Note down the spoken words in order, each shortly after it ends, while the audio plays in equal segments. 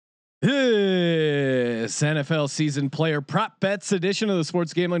This NFL season player prop bets edition of the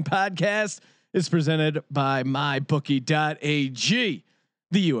Sports Gambling Podcast is presented by MyBookie.ag.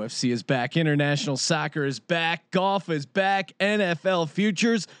 The UFC is back, international soccer is back, golf is back, NFL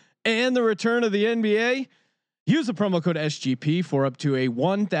futures, and the return of the NBA. Use the promo code SGP for up to a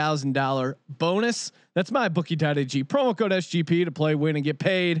 $1,000 bonus. That's MyBookie.ag. Promo code SGP to play, win, and get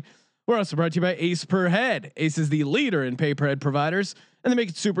paid. We're also brought to you by Ace Per Head. Ace is the leader in pay per head providers, and they make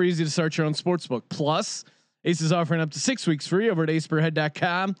it super easy to start your own sportsbook. Plus, Ace is offering up to 6 weeks free over at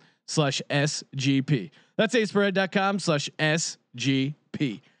aceperhead.com/SGP. That's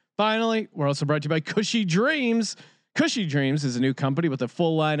aceperhead.com/SGP. Finally, we're also brought to you by Cushy Dreams. Cushy Dreams is a new company with a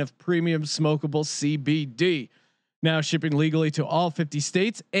full line of premium smokable CBD. Now shipping legally to all 50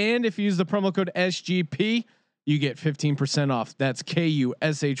 states. And if you use the promo code SGP, you get 15% off. That's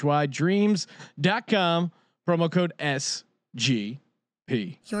KUSHY dreams.com. Promo code SGP.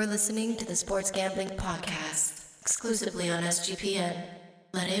 You're listening to the Sports Gambling Podcast, exclusively on SGPN.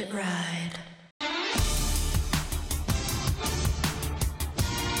 Let it ride.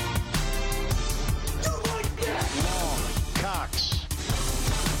 Cox.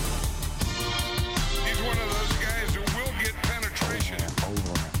 He's one of those guys who will get penetration.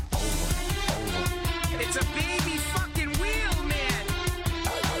 Over. It's a baby fucking wheel, man.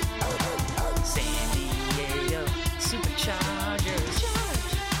 San Diego Superchargers.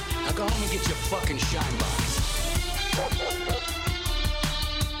 Now go home and get your fucking shine box.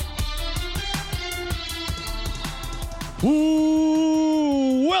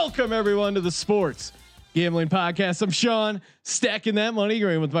 Ooh, welcome everyone to the Sports Gambling Podcast. I'm Sean, stacking that money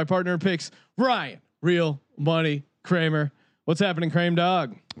green with my partner in picks, Ryan, Real Money Kramer. What's happening, Kramer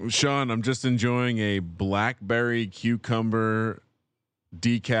Dog? Sean, I'm just enjoying a blackberry cucumber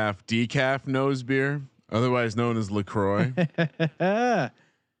decaf nose beer, otherwise known as LaCroix. How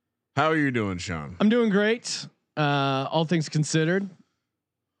are you doing, Sean? I'm doing great. All things considered.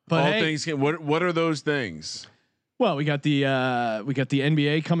 But what are those things? Well, we got the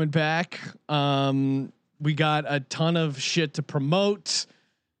NBA coming back. We got a ton of shit to promote.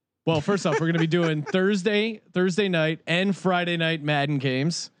 Well, first off, we're going to be doing Thursday night and Friday night Madden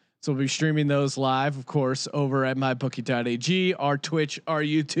games. So we'll be streaming those live, of course, over at mybookie.ag, our Twitch, our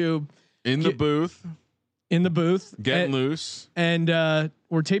YouTube. In the booth. Getting loose. And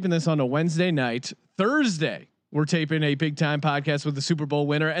we're taping this on a Wednesday night. Thursday, we're taping a big time podcast with the Super Bowl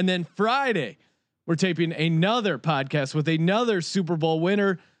winner. And then Friday, we're taping another podcast with another Super Bowl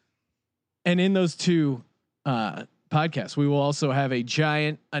winner. And in those two podcasts, we will also have a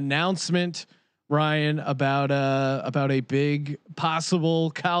giant announcement, Ryan, about a big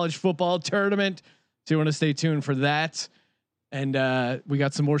possible college football tournament. So you want to stay tuned for that. And we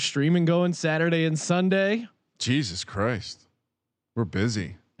got some more streaming going Saturday and Sunday. Jesus Christ, we're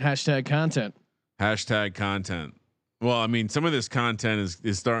busy. Hashtag content. Well, I mean, some of this content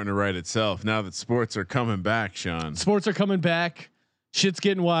is starting to write itself now that sports are coming back, Sean. Sports are coming back. Shit's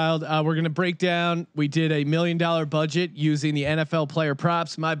getting wild. We're going to break down. We did $1 million budget using the NFL player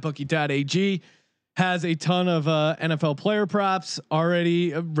props. MyBookie.ag has a ton of NFL player props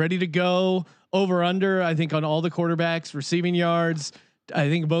already ready to go. Over under, I think, on all the quarterbacks, receiving yards, I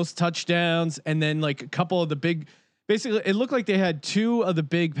think most touchdowns, and then like a couple of the big. Basically, it looked like they had two of the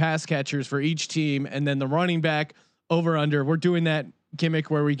big pass catchers for each team, and then the running back. Over under. We're doing that gimmick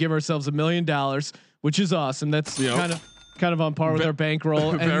where we give ourselves $1 million, which is awesome. That's kind of on par with our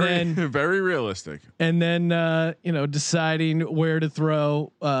bankroll. And then very realistic. And then deciding where to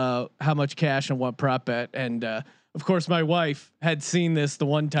throw how much cash and what prop bet. And of course, my wife had seen this the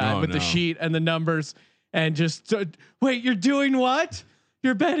one time the sheet and the numbers, and just wait. You're doing what?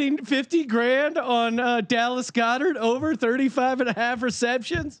 You're betting 50 grand on Dallas Goedert over 35.5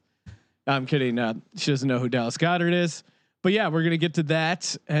 receptions. I'm kidding. She doesn't know who Dallas Goedert is, but yeah, we're going to get to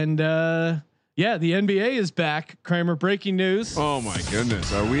that. And the NBA is back. Kramer, breaking news. Oh my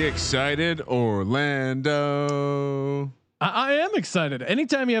goodness. Are we excited? Orlando. I am excited.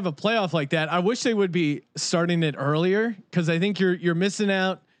 Anytime you have a playoff like that, I wish they would be starting it earlier, because I think you're missing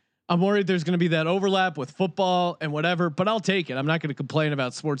out. I'm worried there's going to be that overlap with football and whatever, but I'll take it. I'm not going to complain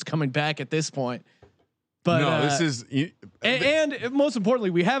about sports coming back at this point. But no, this is, and most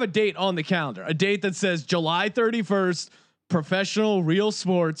importantly, we have a date on the calendar, a date that says July 31st, professional real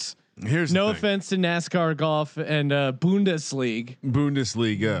sports. Here's no offense to NASCAR, golf, and Bundesliga.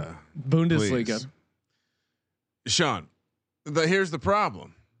 Please. Sean, here's the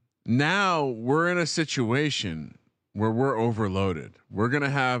problem. Now we're in a situation where we're overloaded. We're going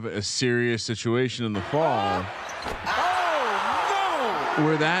to have a serious situation in the fall. Oh no!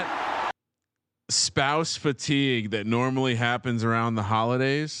 Where that spouse fatigue that normally happens around the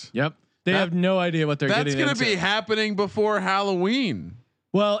holidays. Yep. They have no idea what they're getting into. That's going to be happening before Halloween.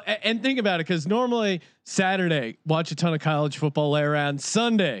 Well, and think about it, because normally Saturday, watch a ton of college football lay around.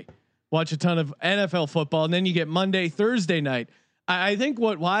 Sunday, watch a ton of NFL football, and then you get Monday, Thursday night. I think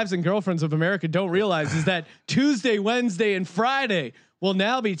what wives and girlfriends of America don't realize is that Tuesday, Wednesday, and Friday will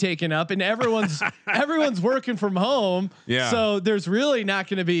now be taken up, and everyone's working from home. Yeah. So there's really not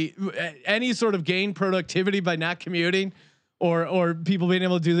going to be any sort of gain productivity by not commuting. Or people being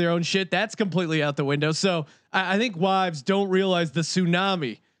able to do their own shit. That's completely out the window. So I think wives don't realize the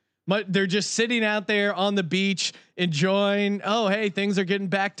tsunami. They're just sitting out there on the beach enjoying. Oh, hey, things are getting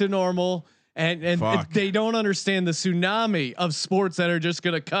back to normal, and they don't understand the tsunami of sports that are just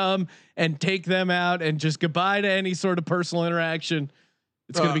going to come and take them out, and just goodbye to any sort of personal interaction.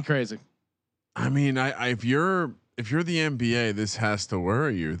 It's going to be crazy. I mean, if you're the NBA, this has to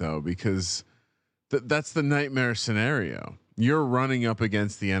worry you though, because that's the nightmare scenario. You're running up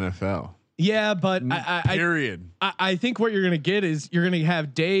against the NFL. Yeah, but I think what you're going to get is you're going to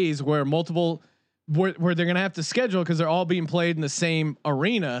have days where where they're going to have to schedule, because they're all being played in the same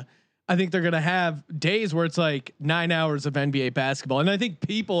arena. I think they're going to have days where it's like 9 hours of NBA basketball. And I think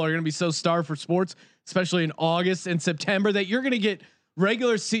people are going to be so starved for sports, especially in August and September, that you're going to get you're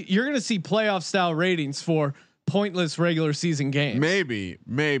going to see playoff style ratings for pointless regular season games.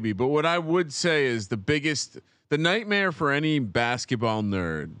 Maybe. But what I would say is the nightmare for any basketball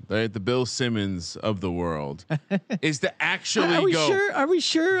nerd, right? The Bill Simmons of the world, is to actually Are we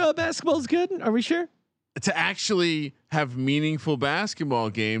sure basketball's good? Are we sure? To actually have meaningful basketball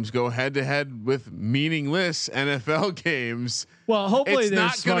games go head to head with meaningless NFL games. Well, hopefully it's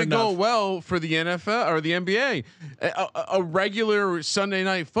not going to go well for the NFL or the NBA. A regular Sunday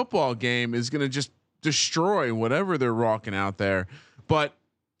night football game is going to just destroy whatever they're rocking out there. But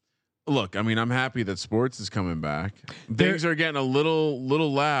look, I mean, I'm happy that sports is coming back. Things are getting a little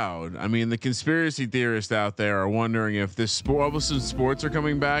loud. I mean, the conspiracy theorists out there are wondering if all of a sudden sports are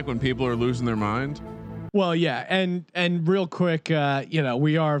coming back when people are losing their mind. Well, yeah, and real quick,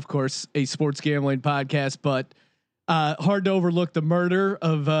 we are of course a sports gambling podcast, but hard to overlook the murder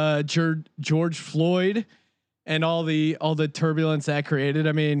of George Floyd and all the turbulence that created.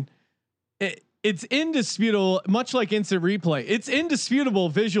 I mean, it's indisputable, much like instant replay. It's indisputable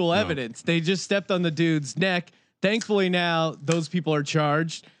visual evidence. They just stepped on the dude's neck. Thankfully, now those people are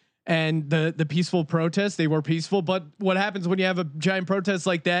charged. And the peaceful protests, they were peaceful. But what happens when you have a giant protest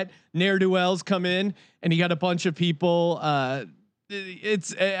like that? Ne'er-do-wells come in, and you got a bunch of people.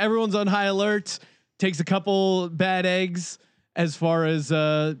 Everyone's on high alert. Takes a couple bad eggs. As far as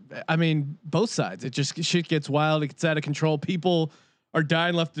both sides. It just shit gets wild. It gets out of control. People are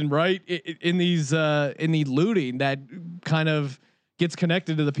dying left and right in the looting that kind of gets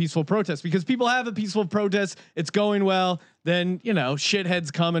connected to the peaceful protest, because people have a peaceful protest. It's going well. Then,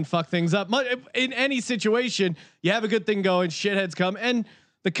 shitheads come and fuck things up. In any situation, you have a good thing going, shitheads come, and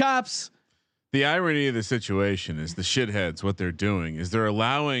the cops. The irony of the situation is the shitheads, what they're doing is they're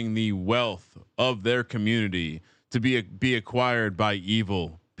allowing the wealth of their community to be acquired by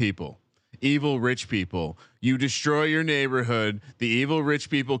evil people. Evil rich people. You destroy your neighborhood. The evil rich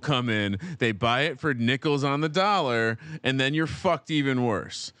people come in. They buy it for nickels on the dollar, and then you're fucked even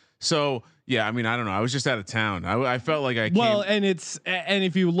worse. So yeah, I mean, I don't know. I was just out of town. I felt like and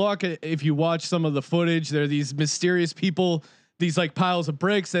if you watch some of the footage, there are these mysterious people, these like piles of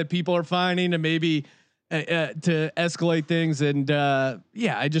bricks that people are finding, and maybe to escalate things. And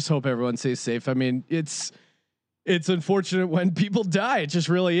I just hope everyone stays safe. I mean, it's unfortunate when people die. It just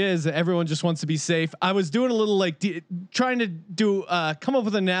really is. Everyone just wants to be safe. I was doing a little trying to come up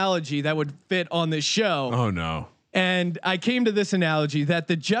with an analogy that would fit on this show. Oh no. And I came to this analogy that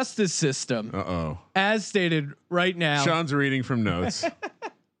the justice system, as stated right now, Sean's reading from notes.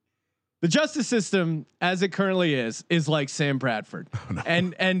 The justice system as it currently is like Sam Bradford. Oh, no.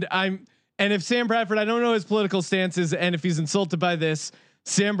 And if Sam Bradford, I don't know his political stances, and if he's insulted by this,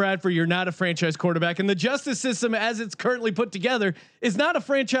 Sam Bradford, you're not a franchise quarterback, and the justice system as it's currently put together is not a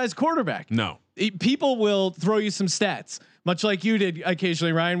franchise quarterback. No, people will throw you some stats, much like you did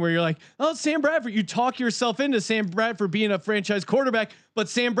occasionally, Ryan, where you're like, "Oh, Sam Bradford," you talk yourself into Sam Bradford being a franchise quarterback, but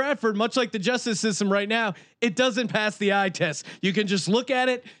Sam Bradford, much like the justice system right now, it doesn't pass the eye test. You can just look at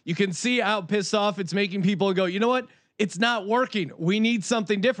it, you can see how pissed off it's making people go, you know what? It's not working. We need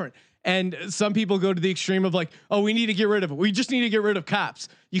something different. And some people go to the extreme of like, oh, we need to get rid of it. We just need to get rid of cops.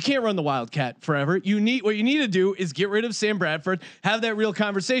 You can't run the Wildcat forever. What you need to do is get rid of Sam Bradford, have that real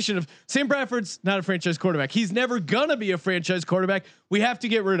conversation of Sam Bradford's not a franchise quarterback. He's never gonna be a franchise quarterback. We have to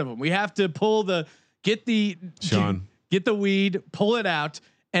get rid of him. We have to get the weed, pull it out,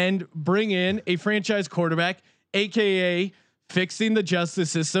 and bring in a franchise quarterback, aka fixing the justice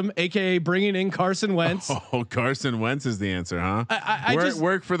system, aka bringing in Carson Wentz. Oh, Carson Wentz is the answer, huh? I just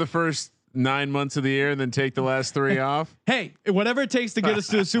work for the first 9 months of the year and then take the last 3 off. Hey, whatever it takes to get us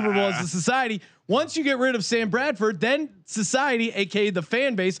to a Super Bowl as a society. Once you get rid of Sam Bradford, then society, aka the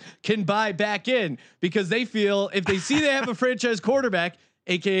fan base, can buy back in because they feel if they see they have a franchise quarterback,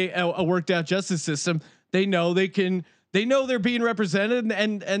 aka a worked out justice system, they know they can. They know they're being represented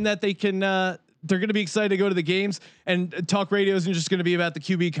and that they can. They're going to be excited to go to the games, and talk radio isn't just going to be about the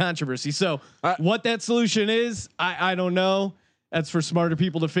QB controversy. So what that solution is, I don't know. That's for smarter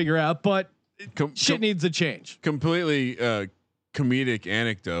people to figure out, but shit needs a change. Completely comedic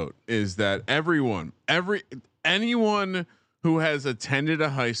anecdote is that anyone who has attended a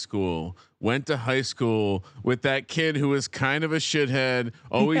high school, went to high school with that kid who was kind of a shithead,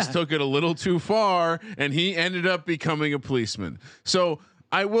 always took it a little too far, and he ended up becoming a policeman. So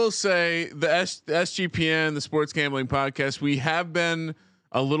I will say the SGPN, the Sports Gambling Podcast, we have been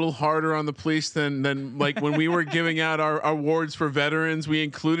a little harder on the police than like when we were giving out our awards for veterans, we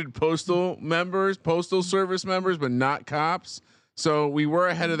included postal service members, but not cops. So we were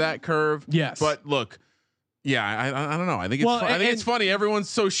ahead of that curve. Yes. But look, yeah, I don't know. I think it's funny. Everyone's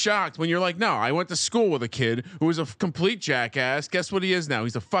so shocked when you're like, no, I went to school with a kid who was a complete jackass. Guess what he is now?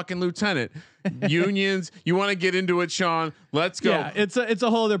 He's a fucking lieutenant. Unions. You want to get into it, Sean? Let's go. Yeah, it's a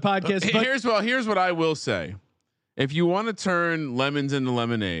whole other podcast. Here's what I will say. If you want to turn lemons into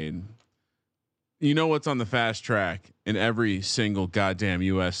lemonade, you know what's on the fast track in every single goddamn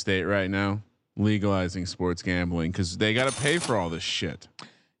U.S. state right now? Legalizing sports gambling, because they got to pay for all this shit.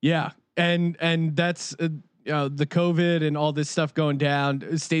 Yeah, and that's the COVID and all this stuff going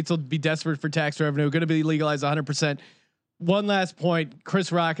down. States will be desperate for tax revenue. Going to be legalized 100%. One last point.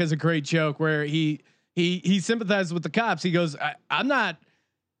 Chris Rock has a great joke where he sympathizes with the cops. He goes, I'm not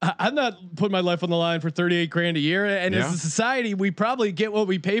putting my life on the line for 38 grand a year. And as a society, we probably get what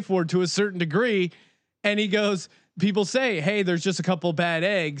we pay for to a certain degree. And he goes, people say, hey, there's just a couple bad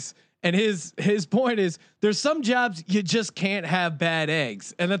eggs. And his point is there's some jobs you just can't have bad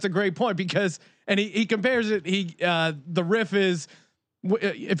eggs. And that's a great point because, and he compares it. The riff is,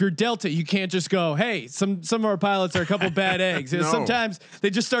 if you're Delta, you can't just go, hey, some of our pilots are a couple bad eggs. No. Sometimes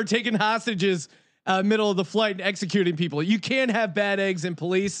they just start taking hostages middle of the flight and executing people. You can't have bad eggs in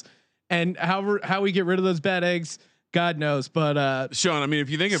police, and how we get rid of those bad eggs, God knows. But Sean, I mean,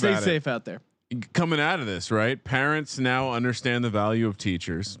 if you think about it, stay safe out there. Coming out of this, right? Parents now understand the value of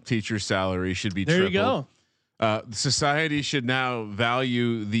teachers. Teachers' salary should be There tripled. you go. Society should now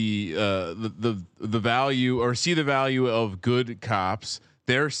value the value or see the value of good cops.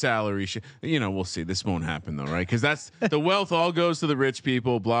 Their salary should, we'll see. This won't happen though, right? Because that's the wealth all goes to the rich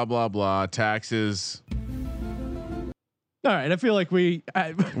people. Blah blah blah. Taxes. All right, I feel like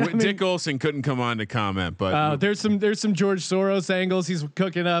Dick Olson couldn't come on to comment, but there's some George Soros angles he's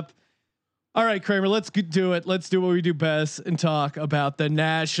cooking up. All right, Kramer, let's do it. Let's do what we do best and talk about the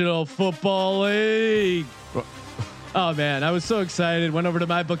National Football League. Oh man, I was so excited. Went over to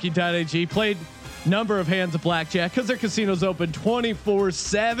mybookie.ag, played number of hands of blackjack because their casino's open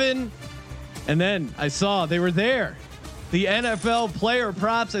 24/7. And then I saw they were there. The NFL player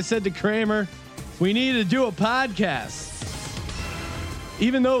props. I said to Kramer, we need to do a podcast.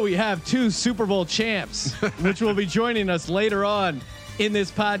 Even though we have 2 Super Bowl champs, which will be joining us later on in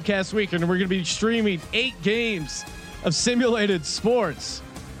this podcast week, and we're going to be streaming 8 games of simulated sports.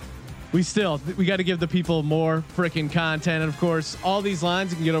 We got to give the people more freaking content. And of course, all these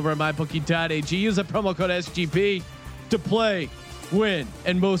lines you can get over at mybookie.ag. Use a promo code SGP to play, win,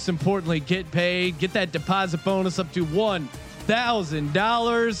 and most importantly, get paid. Get that deposit bonus up to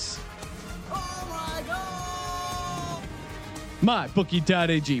 $1,000.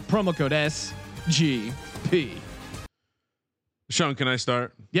 mybookie.ag, promo code SGP. Sean, can I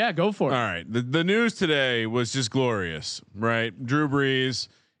start? Yeah, go for it. All right. The news today was just glorious, right? Drew Brees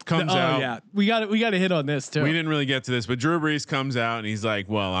comes out. Yeah, we got to hit on this too. We didn't really get to this, but Drew Brees comes out and he's like,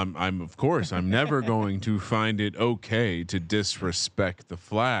 "Well, I'm of course I'm never going to find it okay to disrespect the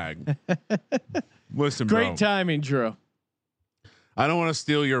flag." Listen, great timing, Drew. I don't want to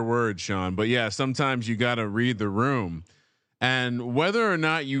steal your words, Sean, but yeah, sometimes you got to read the room. And whether or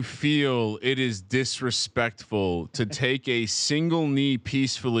not you feel it is disrespectful to take a single knee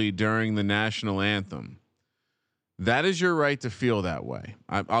peacefully during the national anthem, that is your right to feel that way.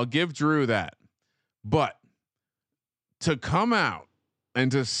 I'll give Drew that. But to come out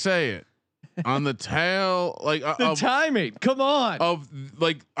and to say it on the tail, like the timing, come on, of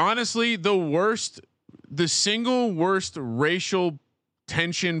like, honestly, the single worst racial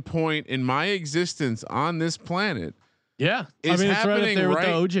tension point in my existence on this planet. Yeah, is I mean, it's right up happening there with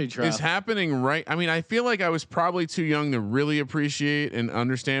right. the OJ trial. Is happening right. I mean, I feel like I was probably too young to really appreciate and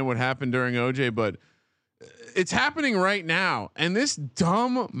understand what happened during OJ, but it's happening right now. And this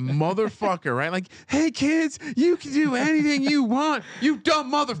dumb motherfucker, right? Like, hey kids, you can do anything you want. You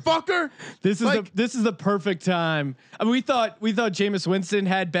dumb motherfucker. This is like, this is the perfect time. I mean, we thought Jameis Winston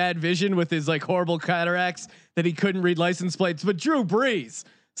had bad vision with his like horrible cataracts that he couldn't read license plates, but Drew Brees,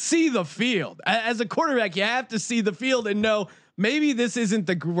 see the field. As a quarterback, you have to see the field and know maybe this isn't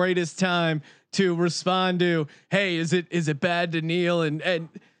the greatest time to respond to, hey, is it bad to kneel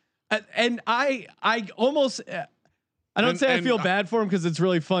and I almost I don't say I feel bad for him because it's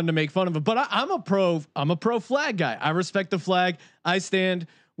really fun to make fun of him, but I'm a pro flag guy. I respect the flag. I stand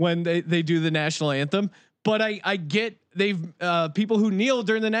when they do the national anthem, but I get they've people who kneel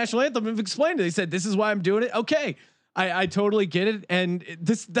during the national anthem have explained it. They said this is why I'm doing it. Okay. I totally get it. And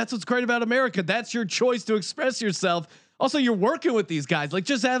that's what's great about America. That's your choice to express yourself. Also, you're working with these guys. Like,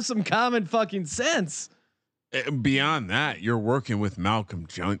 just have some common fucking sense. Beyond that, you're working with Malcolm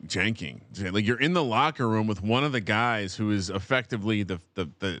Jenkins. Like, you're in the locker room with one of the guys who is effectively the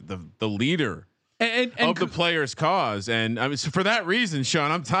leader of the players' cause. And I mean, so for that reason, Sean,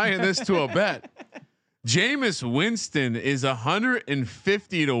 I'm tying this to a bet. Jameis Winston is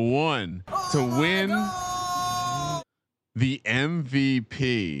 150 to 1 to win the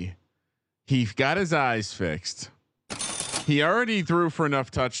MVP. He got his eyes fixed. He already threw for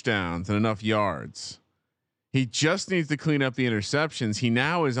enough touchdowns and enough yards. He just needs to clean up the interceptions. He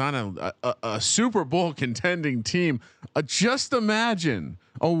now is on a Super Bowl contending team. Just imagine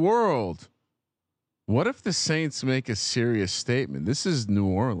a world. What if the Saints make a serious statement? This is New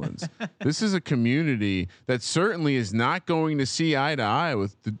Orleans. This is a community that certainly is not going to see eye to eye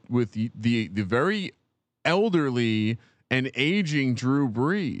with the very elderly and aging Drew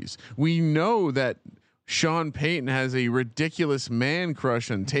Brees. We know that Sean Payton has a ridiculous man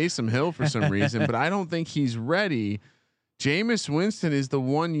crush on Taysom Hill for some reason, but I don't think he's ready. Jameis Winston is the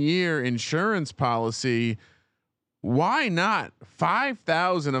 1 year insurance policy. Why not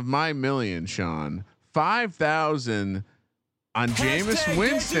 5,000 of my million, Sean? 5,000 on Jameis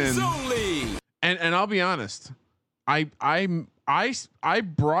Winston. And I'll be honest, I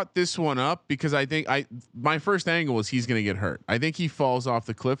brought this one up because I think my first angle was he's going to get hurt. I think he falls off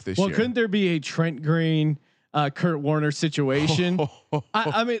the cliff this year. Well, couldn't there be a Trent Green, Kurt Warner situation?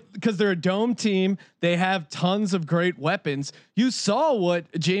 I mean, because they're a dome team, they have tons of great weapons. You saw what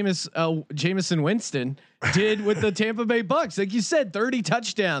Jameson Winston did with the Tampa Bay Bucks. Like you said, 30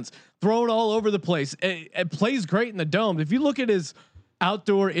 touchdowns, thrown all over the place. It plays great in the dome. If you look at his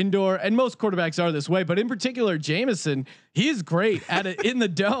outdoor, indoor, and most quarterbacks are this way, but in particular, Jameson, he's great at it in the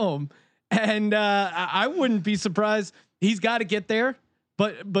dome. And I wouldn't be surprised. He's got to get there,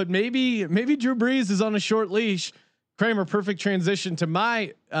 but maybe Drew Brees is on a short leash. Kramer, perfect transition to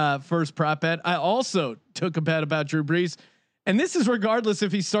my first prop bet. I also took a bet about Drew Brees, and this is regardless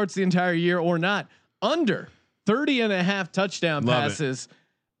if he starts the entire year or not. Under 30.5 touchdown passes,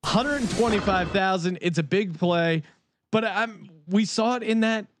 125,000. It's a big play, but we saw it in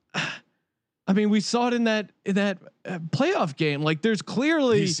that. I mean, we saw it in that playoff game. Like, there's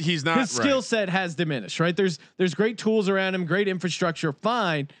clearly he's not, his skill set has diminished. Right? There's great tools around him, great infrastructure,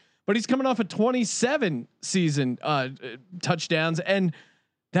 fine, but he's coming off a 27 season touchdowns, and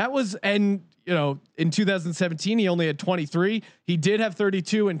that was in 2017 he only had 23. He did have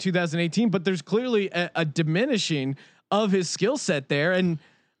 32 in 2018, but there's clearly a diminishing of his skill set there, and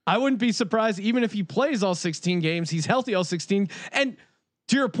I wouldn't be surprised even if he plays all 16 games. He's healthy all 16, and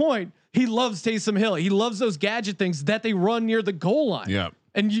to your point, he loves Taysom Hill. He loves those gadget things that they run near the goal line. Yeah.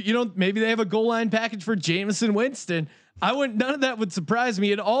 And maybe they have a goal line package for Jameson Winston. None of that would surprise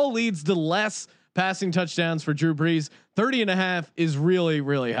me. It all leads to less passing touchdowns for Drew Brees. 30.5 is really,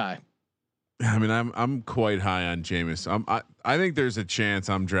 really high. I mean, I'm quite high on Jameis. I think there's a chance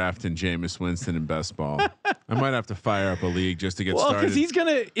I'm drafting Jameis Winston in best ball. I might have to fire up a league just to get started. Well, because he's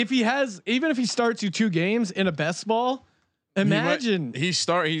gonna, even if he starts you 2 games in a best ball, imagine he's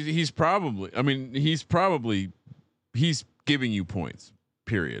probably. I mean, he's giving you points.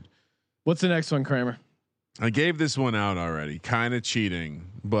 Period. What's the next one, Kramer? I gave this one out already, kind of cheating,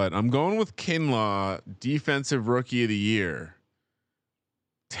 but I'm going with Kinlaw, defensive rookie of the year.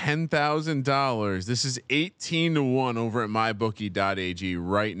 $10,000. This is 18 to 1 over at mybookie.ag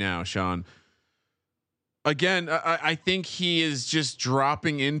right now, Sean. Again, I think he is just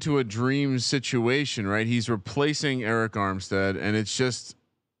dropping into a dream situation, right? He's replacing Eric Armstead, and it's just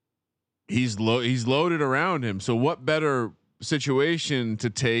he's loaded around him. So what better situation to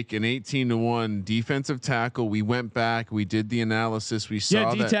take an 18 to 1 defensive tackle? We went back, we did the analysis, we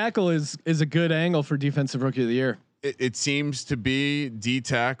saw D tackle is a good angle for defensive rookie of the year. it seems to be D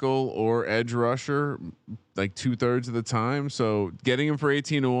tackle or edge rusher like 2/3 of the time. So getting him for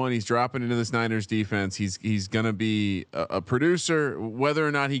 18-1, he's dropping into this Niners defense. He's gonna be a producer. Whether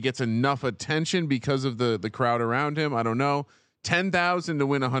or not he gets enough attention because of the crowd around him, I don't know. 10,000 to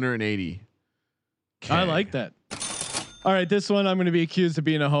win 180. I like that. All right, this one I'm going to be accused of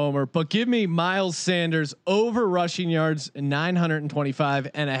being a homer, but give me Miles Sanders over rushing yards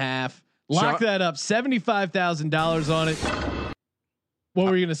 925.5. Lock that up. $75,000 on it. What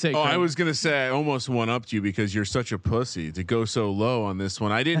were you gonna say? Oh, I was gonna say I almost one-upped you because you're such a pussy to go so low on this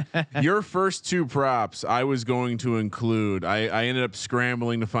one. I didn't. Your first two props I was going to include. I ended up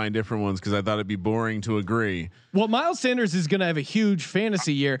scrambling to find different ones because I thought it'd be boring to agree. Well, Miles Sanders is gonna have a huge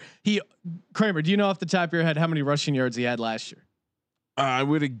fantasy year. Kramer, do you know off the top of your head how many rushing yards he had last year? I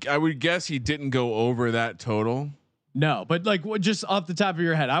would guess he didn't go over that total. No, but like just off the top of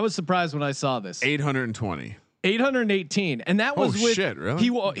your head, I was surprised when I saw this. 820. 818, and that was with shit, really?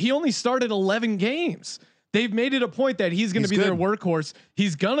 He only started 11 games. They've made it a point that he's going to be their workhorse.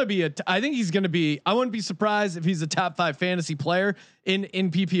 He's going to be I think he's going to be. I wouldn't be surprised if he's a top 5 fantasy player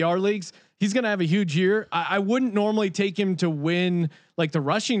in PPR leagues. He's going to have a huge year. I wouldn't normally take him to win like the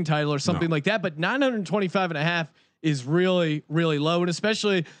rushing title or something like that, but 925.5 is really low, and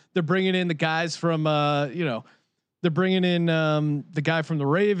especially they're bringing in the guys from they're bringing in the guy from the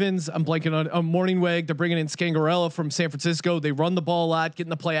Ravens. I'm blanking on Morningweg. They're bringing in Scangarello from San Francisco. They run the ball a lot, getting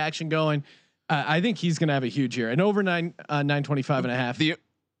the play action going. I think he's going to have a huge year, and over 925.5.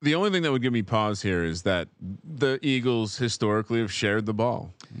 The only thing that would give me pause here is that the Eagles historically have shared the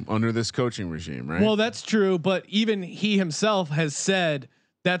ball under this coaching regime, right? Well, that's true, but even he himself has said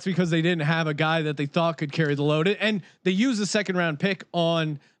that's because they didn't have a guy that they thought could carry the load. And they used a 2nd round pick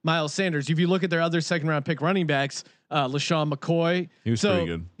on Miles Sanders. If you look at their other 2nd round pick running backs, LaShawn McCoy, he was pretty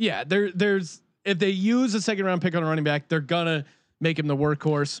good. Yeah, there's if they use a 2nd round pick on a running back, they're gonna make him the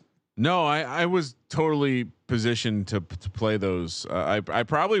workhorse. No, I was totally positioned to play those. I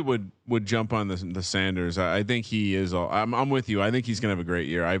probably would jump on the Sanders. I think he is. I'm with you. I think he's gonna have a great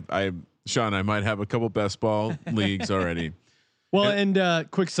year. Sean, I might have a couple best ball leagues already. Well, and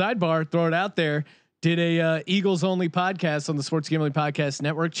quick sidebar, throw it out there. Did a Eagles only podcast on the Sports Gambling Podcast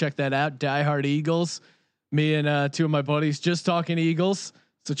Network. Check that out. Die Hard Eagles. Me and 2 of my buddies just talking Eagles.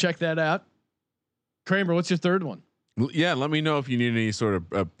 So check that out. Kramer, what's your third one? Yeah, let me know if you need any sort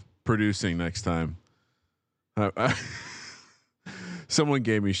of producing next time. Someone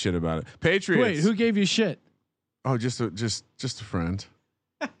gave me shit about it. Patriots. Wait, who gave you shit? Oh, just a friend.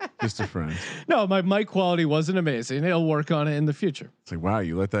 Just a friend. No, my mic quality wasn't amazing. He'll work on it in the future. It's like, wow,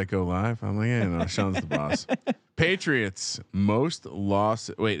 you let that go live? I'm like, yeah, no, Sean's the boss. Patriots most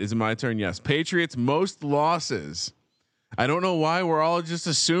loss. Wait, is it my turn? Yes. Patriots most losses. I don't know why we're all just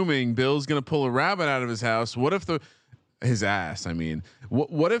assuming Bill's gonna pull a rabbit out of his house. What if his ass? I mean,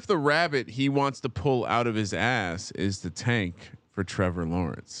 what if the rabbit he wants to pull out of his ass is the tank for Trevor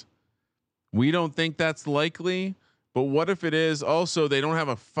Lawrence? We don't think that's likely. But what if it is? Also, they don't have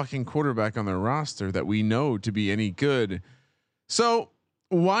a fucking quarterback on their roster that we know to be any good. So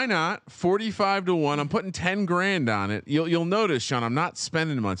why not 45-1? I'm putting 10 grand on it. You'll notice, Sean, I'm not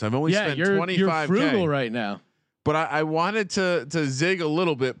spending much. I've only spent 25K. You're frugal right now. But I wanted to zig a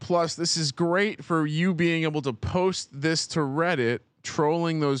little bit. Plus, this is great for you being able to post this to Reddit,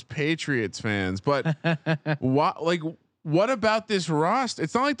 trolling those Patriots fans. But what about this roster?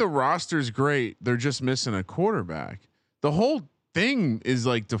 It's not like the roster's great. They're just missing a quarterback. The whole thing is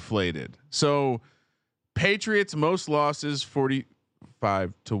like deflated. So Patriots most losses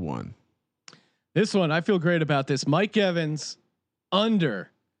 45-1. This one, I feel great about this. Mike Evans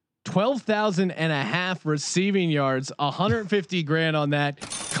under 12,500 receiving yards, 150 grand on that.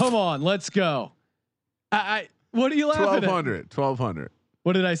 Come on, let's go. What are you laughing 1,200.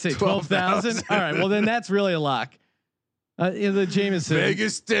 What did I say? 12,000. All right. Well, then that's really a lock. The Jameson.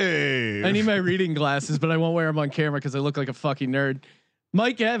 Vegas Dave. I need my reading glasses, but I won't wear them on camera because I look like a fucking nerd.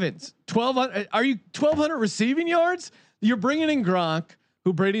 Mike Evans, 1,200. Are you 1,200 receiving yards? You're bringing in Gronk,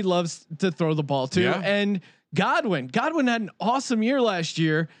 who Brady loves to throw the ball to, and Godwin. Godwin had an awesome year last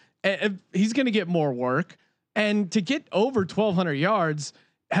year. He's going to get more work, and to get over 1,200 yards.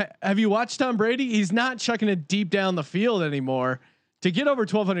 Have you watched Tom Brady? He's not chucking it deep down the field anymore. To get over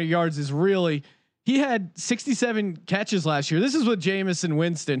 1,200 yards is really. He had 67 catches last year. This is with Jameis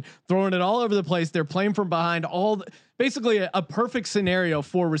Winston throwing it all over the place. They're playing from behind. Basically a perfect scenario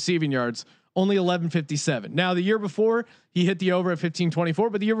for receiving yards. Only 1157. Now the year before he hit the over at 1524,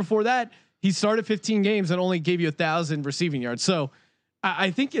 but the year before that he started 15 games and only gave you 1,000 receiving yards. So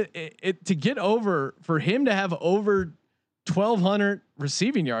I think it to get over for him to have over 1,200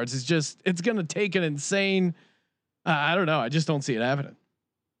 receiving yards is just it's going to take an insane I don't know. I just don't see it happening.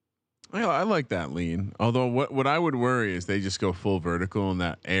 I like that lean. Although what I would worry is they just go full vertical and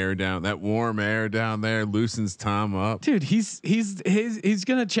that warm air down there loosens Tom up. Dude, he's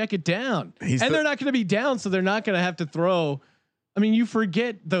gonna check it down, they're not gonna be down, so they're not gonna have to throw. I mean, you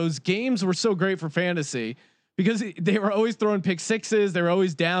forget those games were so great for fantasy because they were always throwing pick sixes. They were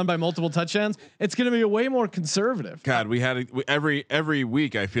always down by multiple touchdowns. It's gonna be a way more conservative. God, we had every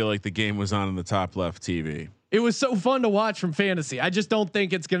week. I feel like the game was on in the top left TV. It was so fun to watch from fantasy. I just don't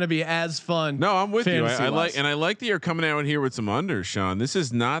think it's going to be as fun. No, I'm with you. I like that you're coming out here with some unders, Sean. This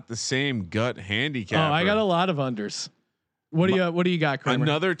is not the same gut handicap. Oh, I got a lot of unders. What do you got, Kramer?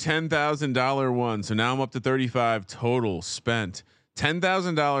 Another $10,000 one. So now I'm up to 35 total spent.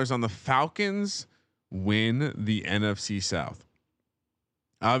 $10,000 on the Falcons win the NFC South.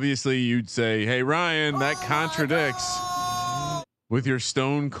 Obviously, you'd say, "Hey Ryan, that contradicts." With your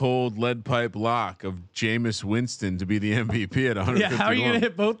stone cold lead pipe lock of Jameis Winston to be the MVP at 151. Yeah, how are you going to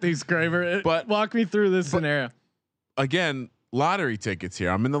hit both these, Kramer? But walk me through this scenario. Again, lottery tickets here.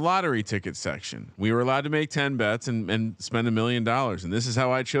 I'm in the lottery ticket section. We were allowed to make 10 bets and spend $1 million, and this is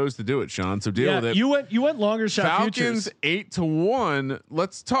how I chose to do it, Sean. So deal with it. You went longer shot Falcons futures. 8-1.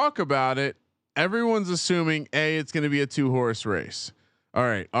 Let's talk about it. Everyone's assuming it's going to be a 2-horse race. All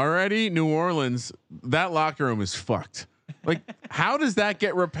right, already New Orleans. That locker room is fucked. Like, how does that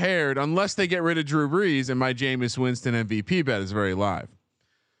get repaired unless they get rid of Drew Brees? And my Jameis Winston MVP bet is very live.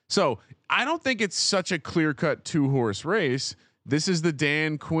 So I don't think it's such a clear cut 2-horse race. This is the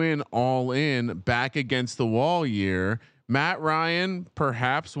Dan Quinn all in back against the wall year. Matt Ryan,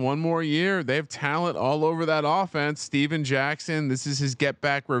 perhaps one more year. They have talent all over that offense. Steven Jackson, this is his get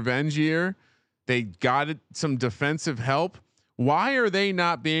back revenge year. They got some defensive help. Why are they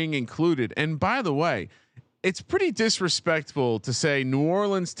not being included? And by the way, it's pretty disrespectful to say New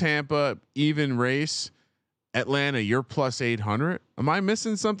Orleans, Tampa, even race, Atlanta, you're plus 800. Am I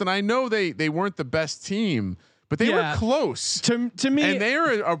missing something? I know they weren't the best team, but they were close to me, and they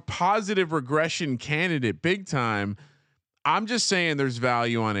are a positive regression candidate, big time. I'm just saying there's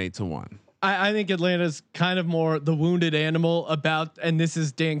value on 8-1. I think Atlanta's kind of more the wounded animal and this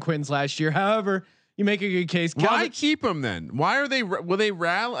is Dan Quinn's last year. However, you make a good case. Why keep him then? Why are they? Will they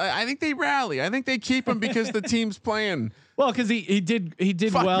rally? I think they rally. I think they keep him because the team's playing. Well, because he did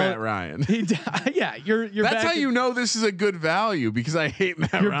Fuck well. Matt Ryan. Yeah, you're. That's how you know this is a good value because I hate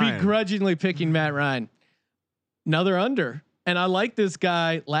Matt Ryan. You're begrudgingly picking Matt Ryan. Another under, and I like this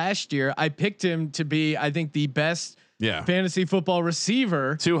guy. Last year, I picked him to be, I think, the best. Fantasy football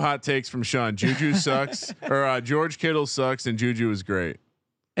receiver. 2 hot takes from Sean. Juju sucks, or George Kittle sucks, and Juju is great.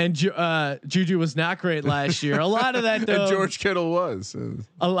 And Juju was not great last year. A lot of that, though. And George Kittle was.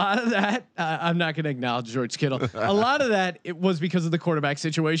 A lot of that. I'm not going to acknowledge George Kittle. A lot of that it was because of the quarterback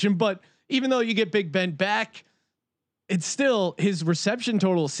situation. But even though you get Big Ben back, it's still his reception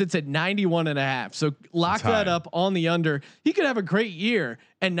total sits at 91.5. So lock that up on the under. He could have a great year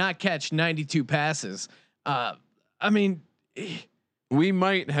and not catch 92 passes. I mean, we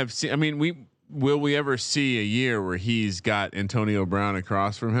might have seen. I mean, will we ever see a year where he's got Antonio Brown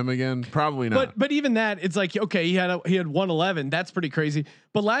across from him again? Probably not. But even that, it's like, okay, he had 111. That's pretty crazy.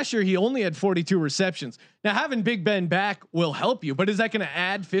 But last year he only had 42 receptions. Now having Big Ben back will help you, but is that going to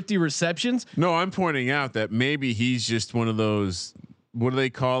add 50 receptions? No, I'm pointing out that maybe he's just one of those. What do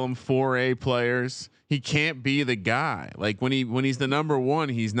they call them? 4A players. He can't be the guy. Like when he's the number 1,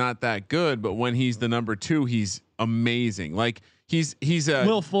 he's not that good. But when he's the number 2, he's amazing. Like he's a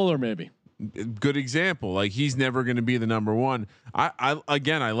Will Fuller maybe. Good example. Like he's never going to be the number 1. I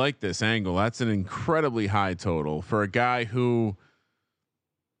like this angle. That's an incredibly high total for a guy who,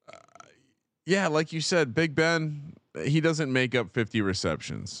 like you said, Big Ben, he doesn't make up 50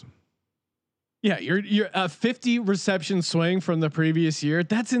 receptions. Yeah, you're a 50 reception swing from the previous year.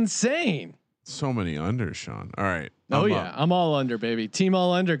 That's insane. So many unders, Sean. All right. I'm all under, baby. Team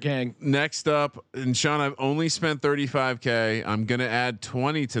all under, gang. Next up, and Sean, I've only spent 35K. I'm gonna add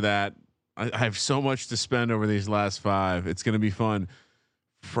 20 to that. I have so much to spend over these last 5. It's gonna be fun.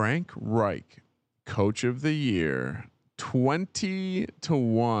 Frank Reich, Coach of the Year,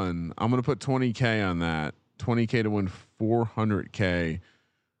 20-1. I'm gonna put 20K on that. 20K to win 400K.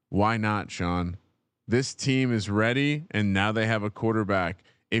 Why not, Sean? This team is ready, and now they have a quarterback.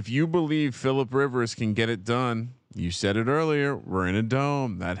 If you believe Phillip Rivers can get it done, you said it earlier, we're in a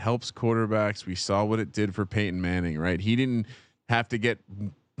dome. That helps quarterbacks. We saw what it did for Peyton Manning, right? He didn't have to get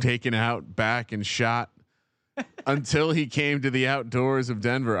taken out back and shot until he came to the outdoors of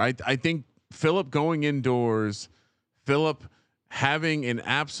Denver. I think Phillip going indoors, Phillip having an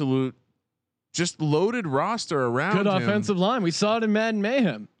absolute just loaded roster around good him. Offensive line. We saw it in Madden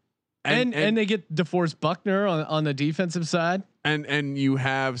Mayhem. and they get DeForest Buckner on the defensive side. And you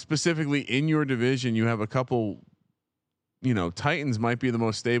have specifically in your division, you have a couple, Titans might be the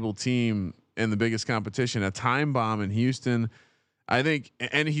most stable team in the biggest competition, a time bomb in Houston. I think,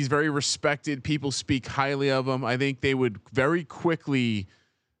 and he's very respected. People speak highly of him. I think they would very quickly,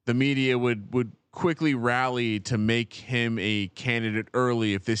 the media would quickly rally to make him a candidate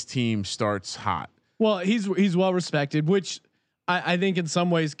early if this team starts hot. Well, he's well respected, which I think in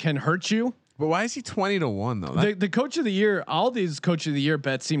some ways can hurt you. But why is he 20-1 though? The coach of the year, all these coach of the year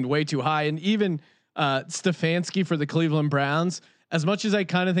bets seemed way too high. And even Stefanski for the Cleveland Browns, as much as I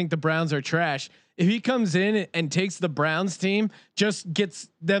kind of think the Browns are trash, if he comes in and takes the Browns team, just gets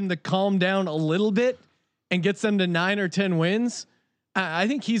them to calm down a little bit and gets them to 9 or 10 wins, I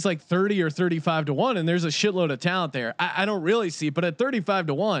think he's like 30 or 35-1. And there's a shitload of talent there. I don't really see, but at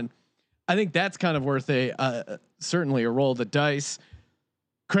 35-1, I think that's kind of worth certainly a roll of the dice.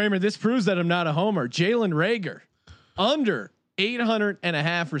 Kramer, this proves that I'm not a homer. Jalen Reagor under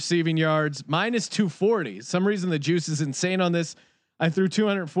 800.5 receiving yards, minus 240. Some reason the juice is insane on this. I threw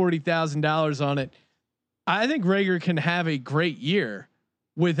 $240,000 on it. I think Reagor can have a great year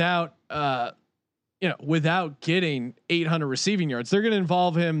without getting 800 receiving yards. They're going to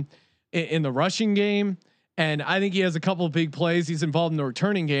involve him in the rushing game. And I think he has a couple of big plays. He's involved in the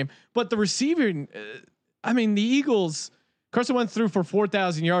returning game, but the receiving, the Eagles, Carson Wentz threw for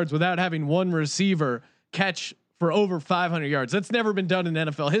 4,000 yards without having one receiver catch for over 500 yards. That's never been done in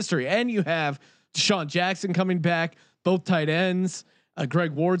NFL history. And you have Deshaun Jackson coming back, both tight ends.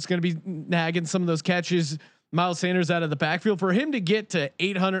 Greg Ward's going to be nagging some of those catches. Miles Sanders out of the backfield. For him to get to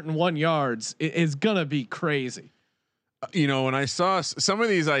 801 yards is going to be crazy. When I saw some of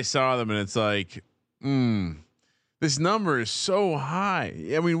these, I saw them and it's like, this number is so high.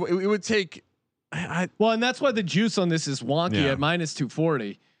 I mean, it would take. Well, and that's why the juice on this is wonky at minus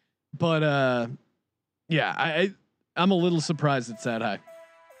 240. But I'm a little surprised it's that high.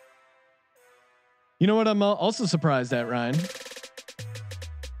 You know what? I'm also surprised at, Ryan,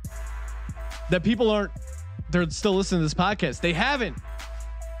 that people they're still listening to this podcast. They haven't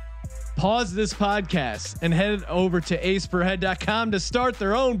paused this podcast and headed over to aceperhead.com to start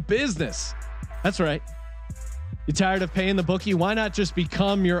their own business. That's right. You tired of paying the bookie? Why not just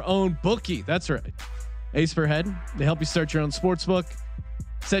become your own bookie? That's right. Ace per Head. They help you start your own sports book,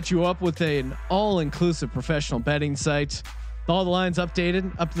 set you up with an all-inclusive professional betting site. All the lines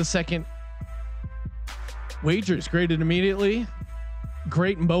updated up to the second. Wagers graded immediately.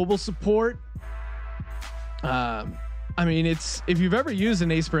 Great mobile support. It's if you've ever used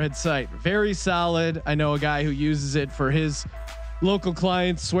an Ace per Head site, very solid. I know a guy who uses it for his local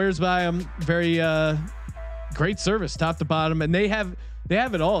clients, swears by them. Very great service, top to bottom, and they have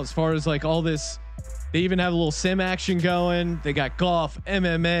it all as far as like all this. They even have a little sim action going. They got golf,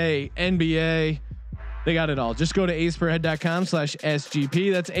 MMA, NBA. They got it all. Just go to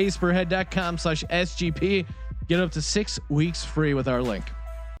aceperhead.com/SGP. That's aceperhead.com/SGP. Get up to 6 weeks free with our link.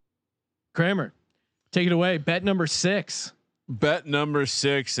 Kramer, take it away. Bet number 6. Bet number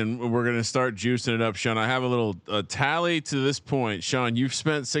 6, and we're going to start juicing it up, Sean. I have a little tally to this point. Sean, you've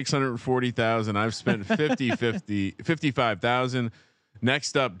spent 640,000. I've spent 55,000.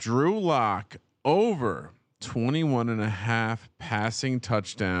 Next up, Drew Lock over 21.5 passing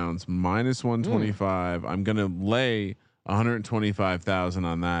touchdowns, minus 125. I'm going to lay 125,000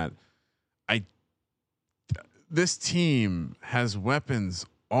 on that. This team has weapons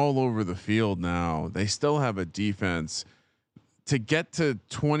all over the field now. They still have a defense. To get to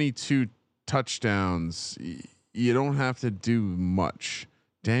 22 touchdowns, you don't have to do much.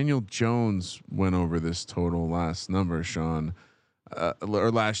 Daniel Jones went over this total last year,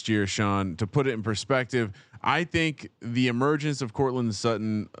 Sean. To put it in perspective, I think the emergence of Cortland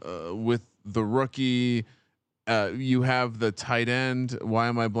Sutton with the rookie, you have the tight end. Why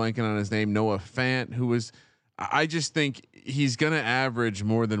am I blanking on his name? Noah Fant, who was. I just think he's going to average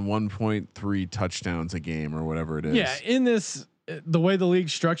more than 1.3 touchdowns a game or whatever it is. Yeah, in this, the way the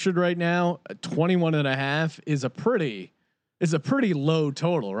league's structured right now, 21.5 is a pretty low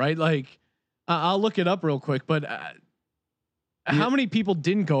total, right? Like, I'll look it up real quick, but how many people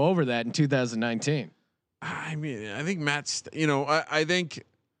didn't go over that in 2019? I mean, I think Matt's. I think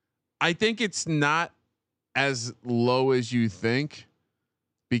it's not as low as you think.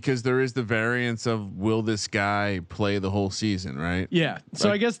 Because there is the variance of will this guy play the whole season, right? Yeah.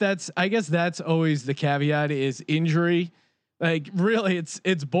 So I guess that's always the caveat is injury. Like really,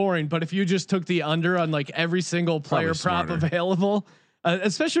 it's boring. But if you just took the under on like every single player prop available,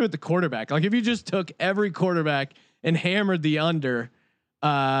 especially with the quarterback, like if you just took every quarterback and hammered the under,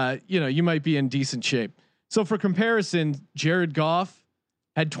 you might be in decent shape. So for comparison, Jared Goff,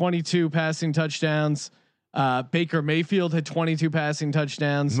 had 22 passing touchdowns. Baker Mayfield had 22 passing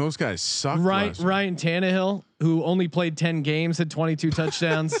touchdowns. Those guys suck. Ryan Tannehill, who only played 10 games, had 22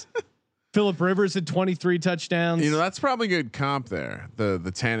 touchdowns. Phillip Rivers had 23 touchdowns. You know, that's probably good comp there, the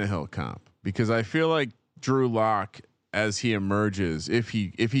Tannehill comp, because I feel like Drew Lock, as he emerges, if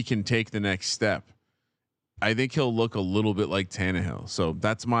he can take the next step, I think he'll look a little bit like Tannehill. So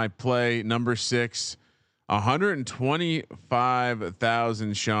that's my play number 6.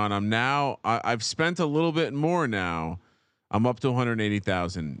 125,000, Sean. I've spent a little bit more now. I'm up to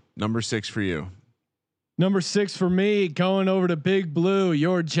 180,000. Number 6 for you. Number 6 for me, going over to Big Blue,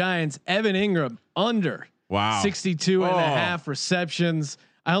 your Giants, Evan Ingram under 62 and a half receptions.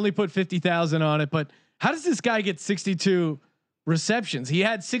 I only put 50,000 on it, but how does this guy get 62 receptions? He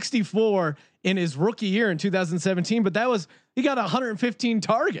had 64 in his rookie year in 2017, but he got 115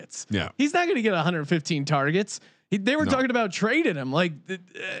 targets. Yeah. He's not going to get 115 targets. They were talking about trading him. Like,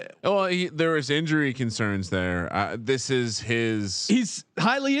 there was injury concerns there. This is he's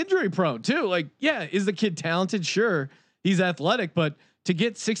highly injury prone too. Like, yeah, is the kid talented? Sure. He's athletic, but to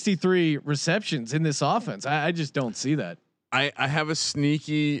get 63 receptions in this offense, I just don't see that. I have a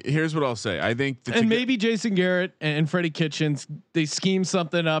sneaky. Here's what I'll say. I think maybe Jason Garrett and Freddie Kitchens, they scheme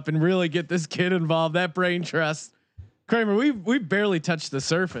something up and really get this kid involved. That brain trust, Kramer. We've barely touched the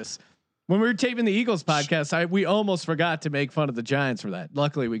surface. When we were taping the Eagles podcast, we almost forgot to make fun of the Giants for that.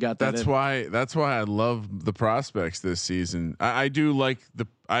 Luckily, we got that. That's why I love the prospects this season. I do like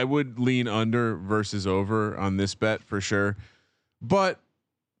I would lean under versus over on this bet for sure, but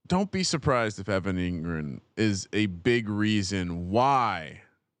don't be surprised if Evan Ingram is a big reason why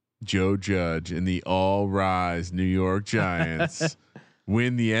Joe Judge and the all rise New York Giants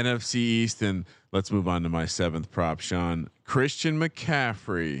win the NFC East. And let's move on to my 7th prop, Sean. Christian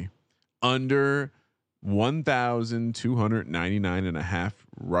McCaffrey under 1,299 and a half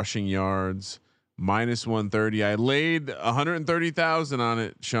rushing yards, minus 130. I laid 130,000 on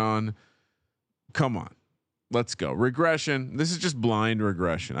it, Sean. Come on. Let's go. Regression. This is just blind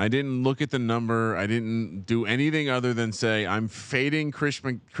regression. I didn't look at the number. I didn't do anything other than say I'm fading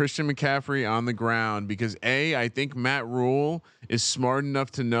Christian McCaffrey on the ground because I think Matt Rule is smart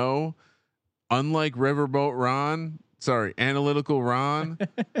enough to know, unlike Analytical Ron,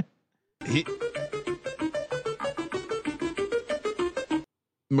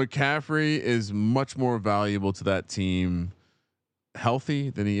 McCaffrey is much more valuable to that team healthy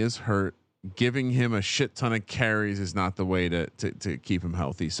than he is hurt. Giving him a shit ton of carries is not the way to keep him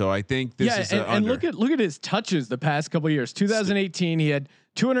healthy. So I think this is and look at his touches the past couple of years. 2018, he had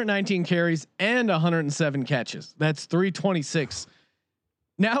 219 carries and 107 catches. That's 326.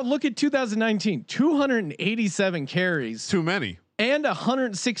 Now look at 2019, 287 carries, too many, and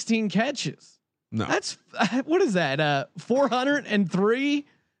 116 catches. No, that's what is that? 403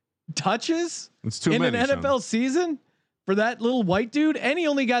 touches. It's too in many, an NFL season. For that little white dude, and he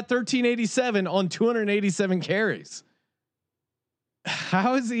only got 1387 on 287 carries.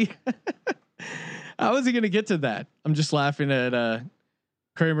 How is he? How is he going to get to that? I'm just laughing at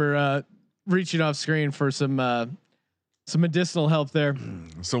Kramer reaching off screen for some medicinal help there.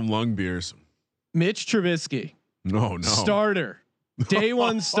 Some lung beers. Mitch Trubisky. No. Starter. Day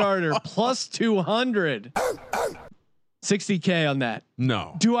one starter plus 200. 60K on that.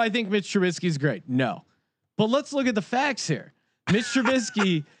 No. Do I think Mitch Trubisky is great? No. But let's look at the facts here. Mitch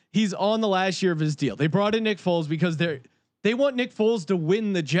Trubisky, he's on the last year of his deal. They brought in Nick Foles because they want Nick Foles to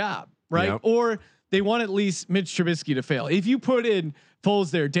win the job, right? Yep. Or they want at least Mitch Trubisky to fail. If you put in Foles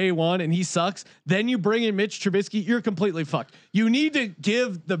there day one and he sucks, then you bring in Mitch Trubisky, you're completely fucked. You need to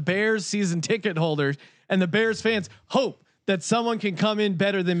give the Bears season ticket holders and the Bears fans hope that someone can come in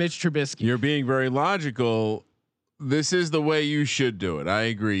better than Mitch Trubisky. You're being very logical. This is the way you should do it. I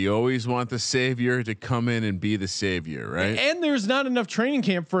agree. You always want the savior to come in and be the savior, right? And there's not enough training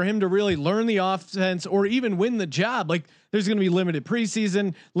camp for him to really learn the offense or even win the job. Like there's going to be limited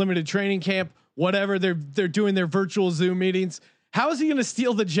preseason, limited training camp, whatever. They're doing their virtual Zoom meetings. How is he going to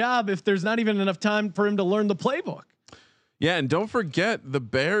steal the job if there's not even enough time for him to learn the playbook? Yeah, and don't forget the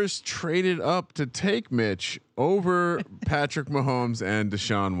Bears traded up to take Mitch over Patrick Mahomes and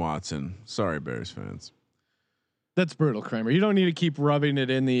Deshaun Watson. Sorry, Bears fans. That's brutal, Kramer. You don't need to keep rubbing it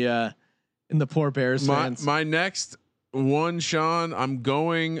in the poor Bears fans. My next one, Sean, I'm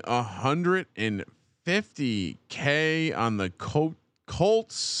going 150K on the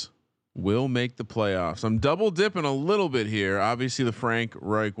Colts will make the playoffs. I'm double dipping a little bit here. Obviously the Frank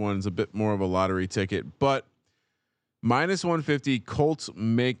Reich one's a bit more of a lottery ticket, but minus 150 Colts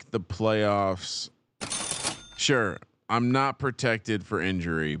make the playoffs. Sure. I'm not protected for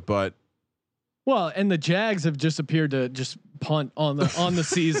injury, but well, and the Jags have just appeared to just punt on the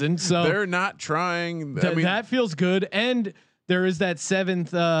season. So they're not trying. That feels good. And there is that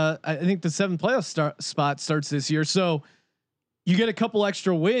seventh. I think the seventh playoff spot starts this year. So you get a couple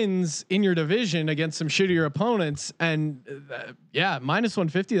extra wins in your division against some shittier opponents, and yeah, minus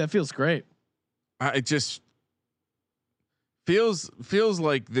 150. That feels great. It just feels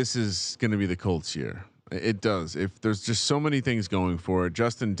like this is going to be the Colts year. It does. If there's just so many things going for it,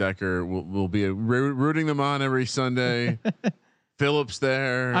 Justin Decker will be rooting them on every Sunday. Phillips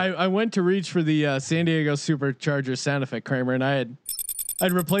there. I went to reach for the San Diego Superchargers sound effect, Kramer, and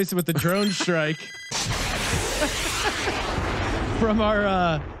I'd replaced it with the drone strike from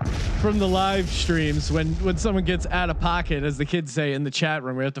the live streams when someone gets out of pocket, as the kids say in the chat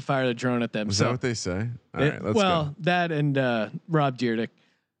room. We have to fire the drone at them. Is that what they say? All right, let's go. That and Rob Dyrdek,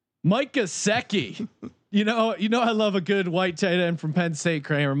 Mike Gesicki. You know, I love a good white tight end from Penn State,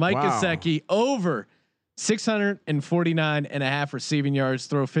 Kramer. Mike Gesicki over 649.5 receiving yards.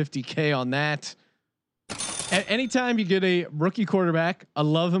 Throw 50K on that. Anytime you get a rookie quarterback, I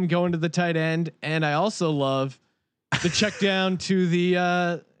love him going to the tight end, and I also love the check down to the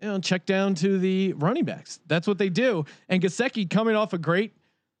running backs. That's what they do. And Gesicki coming off a great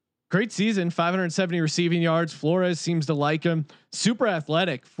season, 570 receiving yards. Flores seems to like him. Super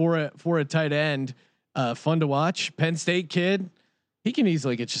athletic for a tight end. Fun to watch. Penn State kid. He can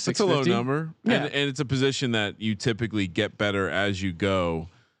easily get you 650. It's a low number. Yeah. And it's a position that you typically get better as you go.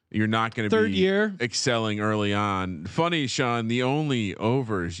 You're not going to third be year excelling early on. Funny, Sean, the only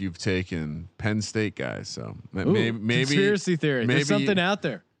overs you've taken Penn State guys. So maybe conspiracy theory. There's something out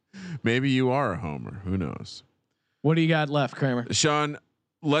there. Maybe you are a homer. Who knows? What do you got left, Kramer? Sean,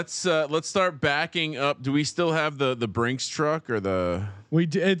 let's start backing up. Do we still have the Brinks truck or the?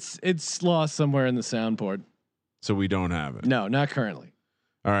 It's lost somewhere in the soundboard. So we don't have it. No, not currently.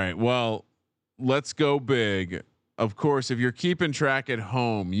 All right. Well, let's go big. Of course, if you're keeping track at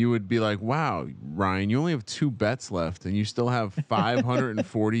home, you would be like, "Wow, Ryan, you only have 2 bets left, and you still have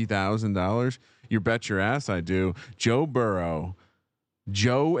 $540,000." You bet your ass I do. Joe Burrow,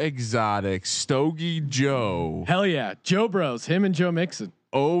 Joe Exotic, Stogie Joe. Hell yeah, Joe Bros, him and Joe Mixon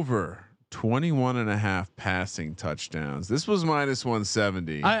over 21.5 passing touchdowns. This was minus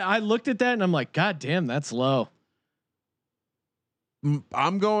 170. I looked at that and I'm like, God damn, that's low.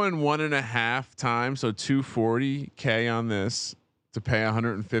 I'm going 1.5 times, so 240K on this to pay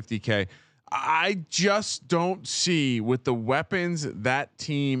 150K. I just don't see with the weapons that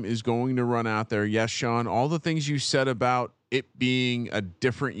team is going to run out there. Yes, Sean, all the things you said about it being a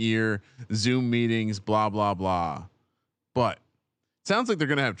different year, Zoom meetings, blah, blah, blah. But it sounds like they're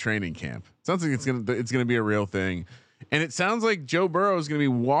going to have training camp. It sounds like it's going to be a real thing. And it sounds like Joe Burrow is going to be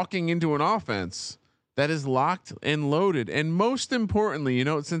walking into an offense that is locked and loaded. And most importantly,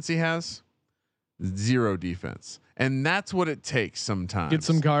 since he has 0 defense, and that's what it takes sometimes. Get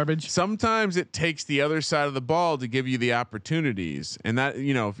some garbage. Sometimes it takes the other side of the ball to give you the opportunities. And that,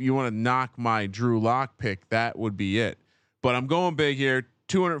 if you want to knock my Drew Lock pick, that would be it. But I'm going big here.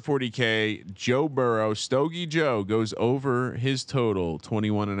 240K. Joe Burrow, Stogie Joe goes over his total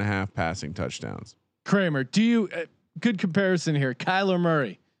 21.5 passing touchdowns. Kramer, do you good comparison here? Kyler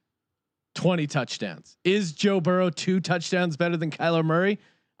Murray, 20 touchdowns. Is Joe Burrow 2 touchdowns better than Kyler Murray?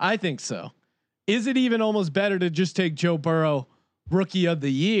 I think so. Is it even almost better to just take Joe Burrow rookie of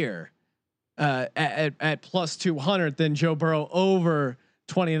the year at plus 200 than Joe Burrow over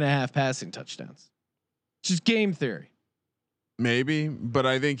 20.5 passing touchdowns? Just game theory. Maybe, but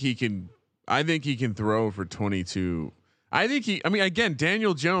I think he can throw for 22. Again,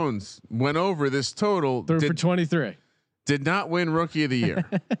 Daniel Jones went over this total. Threw for 23. Did not win rookie of the year.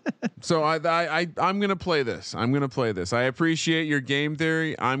 So I'm going to play this. I appreciate your game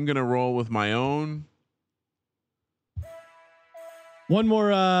theory. I'm going to roll with my own. One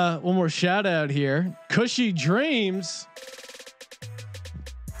more shout out here. Cushy Dreams.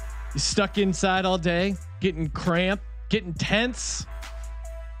 You stuck inside all day, getting cramped, getting tense.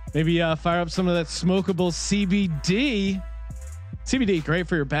 Maybe fire up some of that smokable CBD. CBD, great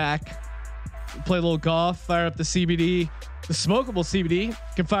for your back. Play a little golf, fire up the CBD. The smokable CBD, you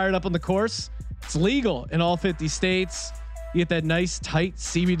can fire it up on the course. It's legal in all 50 states. You get that nice tight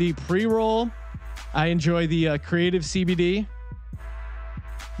CBD pre-roll. I enjoy the creative CBD.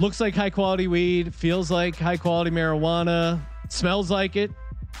 Looks like high quality weed, feels like high quality marijuana, smells like it,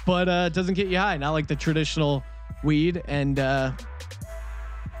 but it doesn't get you high. Not like the traditional weed, and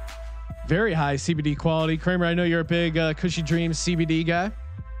very high CBD quality. Kramer, I know you're a big Cushy Dreams CBD guy.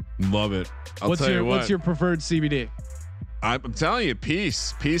 Love it. What's your preferred CBD? I'm telling you,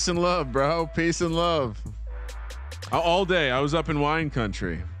 peace and love, bro. Peace and love. All day. I was up in wine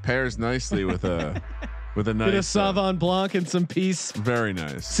country. Pairs nicely with a with a Get a nice Sauvignon Blanc and some peace. very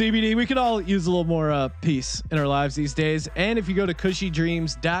nice. CBD. We could all use a little more peace in our lives these days. And if you go to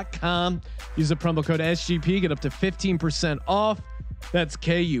cushydreams.com, use the promo code SGP, get up to 15% off. That's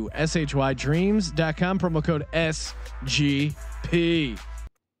KUSHY dreams.com, promo code SGP.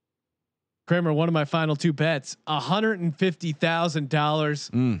 Kramer, one of my final two bets,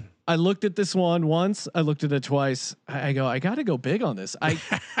 $150,000. I looked at this one once. I looked at it twice. I go, I got to go big on this.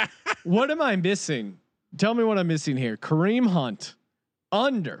 What am I missing? Tell me what I'm missing here. Kareem Hunt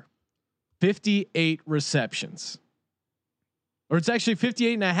under 58 receptions, or it's actually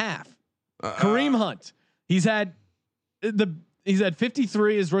 58 and a half. Kareem Hunt. He's had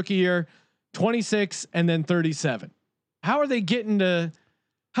 53 his rookie year, 26 and then 37. How is he getting to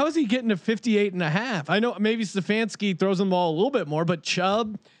 58 and a half? I know maybe Stefanski throws them all a little bit more, but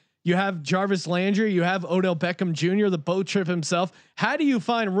Chubb, you have Jarvis Landry, you have Odell Beckham Jr., the boat trip himself. How do you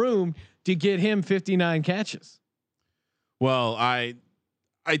find room to get him 59 catches? Well, I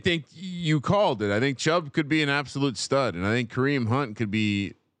think you called it. I think Chubb could be an absolute stud, and I think Kareem Hunt could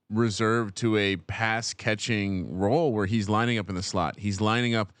be reserved to a pass catching role where he's lining up in the slot. He's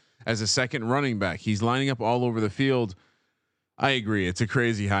lining up as a second running back. He's lining up all over the field. I agree. It's a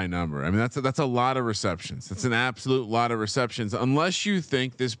crazy high number. I mean, that's a lot of receptions. That's an absolute lot of receptions. Unless you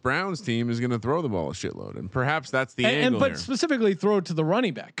think this Browns team is going to throw the ball a shitload, and perhaps that's the angle. But here. specifically throw it to the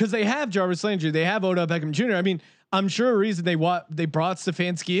running back because they have Jarvis Landry, they have Odell Beckham Jr. I mean, I'm sure a reason they brought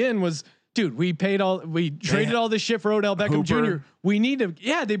Stefanski in was, dude, we traded all this shit for Odell Beckham Hooper. Jr. We need to,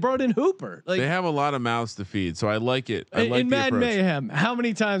 they brought in Hooper. Like, they have a lot of mouths to feed, so I like it. I like in the Madden approach. Mayhem, how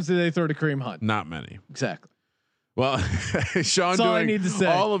many times did they throw to Kareem Hunt? Not many. Exactly. Well, Sean all I doing need to say.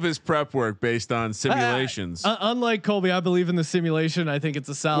 all of his prep work based on simulations. Unlike Colby, I believe in the simulation. I think it's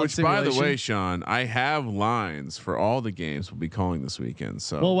a solid Which, simulation. by the way, Sean, I have lines for all the games we'll be calling this weekend.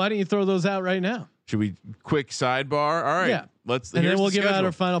 So, well, why don't you throw those out right now? should we quick sidebar? All right, Yeah. let's. And here's then we'll the give out schedule.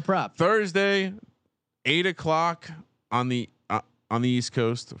 our final prop. Thursday, 8:00 on the East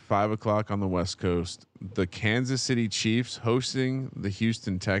Coast, 5:00 on the West Coast. The Kansas City Chiefs hosting the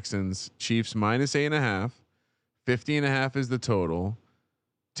Houston Texans. Chiefs -8.5. 50.5 is the total.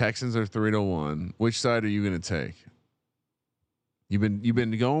 Texans are 3-1. Which side are you going to take? You've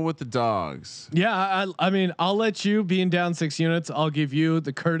been going with the dogs. Yeah, I mean, I'll let you, being down 6 units, I'll give you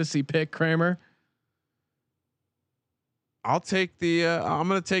the courtesy pick, Kramer. I'll take the. I'm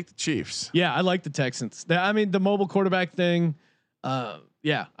going to take the Chiefs. Yeah, I like the Texans. I mean, the mobile quarterback thing.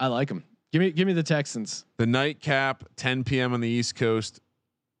 Yeah, I like them. Give me the Texans. The nightcap, 10 p.m. on the East Coast,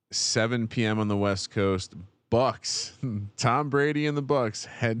 7 p.m. on the West Coast. Bucks, Tom Brady and the Bucks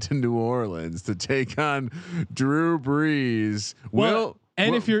head to New Orleans to take on Drew Brees.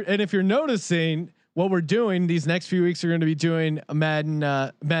 If you're noticing what we're doing these next few weeks, are going to be doing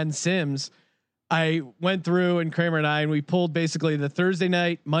Madden Sims. I went through, and Kramer and we pulled basically the Thursday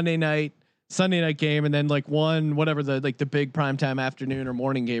night, Monday night, Sunday night game, and then like whatever the big primetime afternoon or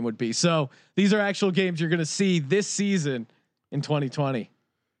morning game would be. So these are actual games you're going to see this season in 2020.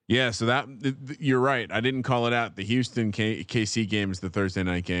 Yeah, so that you're right. I didn't call it out. The Houston KC game is the Thursday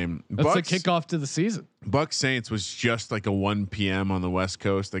night game. That's the kickoff to the season. Bucks Saints was just like a 1 p.m. on the West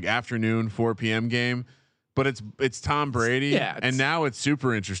Coast, like afternoon 4 p.m. game. But it's Tom Brady, and now it's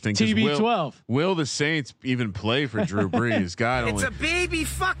super interesting. TB12. Will the Saints even play for Drew Brees? God, It's a baby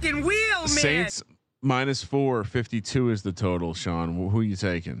fucking wheel, man. Saints -4, 52 is the total. Sean, who are you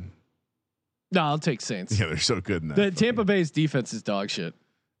taking? No, I'll take Saints. Yeah, they're so good in that. The Tampa Bay's defense is dog shit.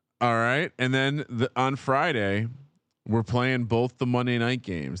 All right, and then on Friday, we're playing both the Monday night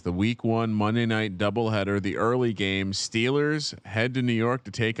games. The Week 1 Monday night doubleheader. The early game: Steelers head to New York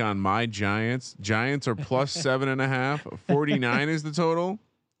to take on my Giants. Giants are +7.5. 49 is the total.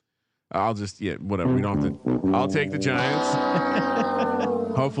 I'll just whatever. We don't have to. I'll take the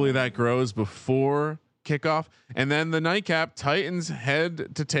Giants. Hopefully that grows before kickoff. And then the nightcap: Titans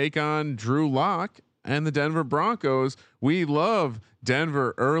head to take on Drew Lock and the Denver Broncos. We love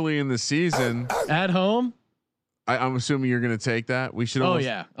Denver early in the season at home. I'm assuming you're going to take that. We should. Oh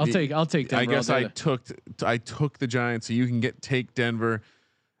yeah, I'll take Denver. I guess I took the Giants, so you can take Denver.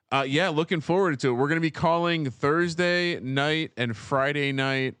 Yeah, looking forward to it. We're going to be calling Thursday night and Friday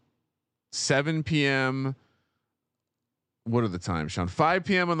night, 7 p.m. What are the times, Sean? 5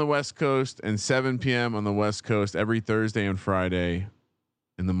 p.m. on the West Coast and 7 p.m. on the West Coast every Thursday and Friday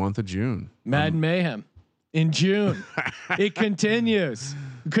in the month of June. Madden Mayhem in June. It continues.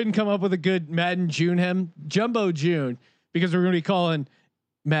 We couldn't come up with a good Madden Jumbo June, because we're going to be calling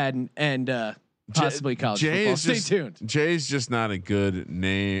Madden and possibly college football. Stay tuned. Jay's just not a good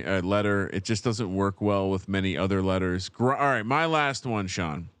name letter. It just doesn't work well with many other letters. All right, my last one,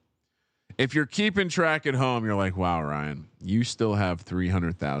 Sean. If you're keeping track at home, you're like, wow, Ryan, you still have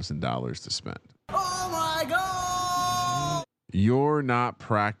 $300,000 to spend. Oh my God. You're not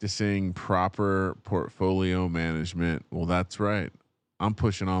practicing proper portfolio management. Well, that's right. I'm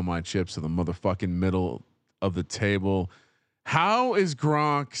pushing all my chips to the motherfucking middle of the table. How is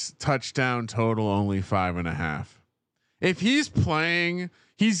Gronk's touchdown total only 5.5? If he's playing,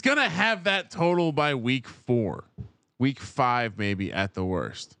 he's going to have that total by week 4, week 5, maybe at the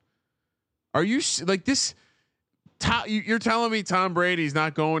worst. Are you like this? You're telling me Tom Brady's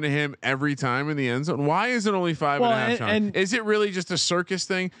not going to him every time in the end zone? Why is it only 5.5? And is it really just a circus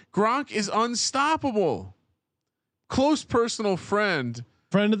thing? Gronk is unstoppable. Close personal friend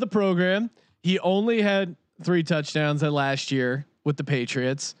of the program. He only had 3 touchdowns last year with the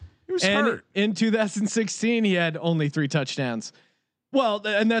Patriots. He was hurt. In 2016, he had only 3 touchdowns. Well,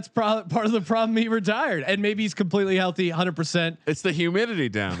 and that's part of the problem. He retired, and maybe he's completely healthy, 100%. It's the humidity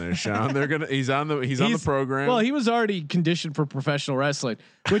down there, Sean. He's on the program. Well, he was already conditioned for professional wrestling,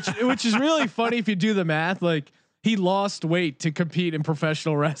 which is really funny if you do the math. Like, he lost weight to compete in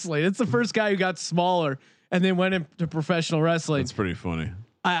professional wrestling. It's the first guy who got smaller and then went into professional wrestling. That's pretty funny.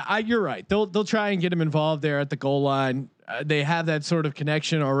 You're right. They'll try and get him involved there at the goal line. They have that sort of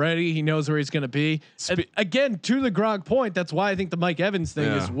connection already. He knows where he's going to be. Again, to the Gronk point, that's why I think the Mike Evans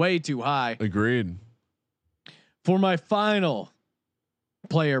thing is way too high. Agreed. For my final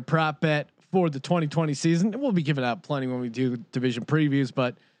player prop bet for the 2020 season, we'll be giving out plenty when we do division previews,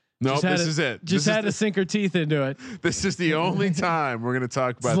 but this is it. Just had to sink our teeth into it. This is the only time we're going to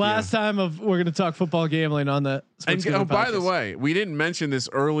talk about. It's the last time we're going to talk football gambling on the. And by the way, we didn't mention this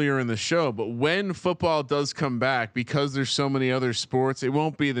earlier in the show, but when football does come back, because there's so many other sports, it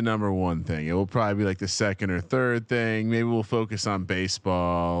won't be the number 1 thing. It will probably be like the 2nd or 3rd thing. Maybe we'll focus on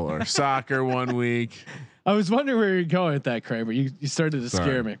baseball or soccer one week. I was wondering where you're going with that, Kramer. You started to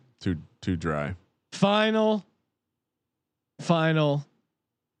scare me. Too dry. Final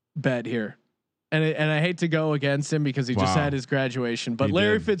bet here, and I hate to go against him because he just had his graduation, but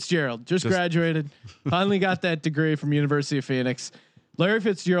Larry Fitzgerald just graduated, finally got that degree from University of Phoenix. Larry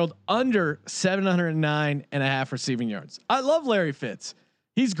Fitzgerald under 709.5 receiving yards. I love Larry Fitz.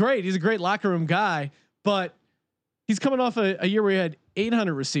 He's great. He's a great locker room guy, but he's coming off a year where he had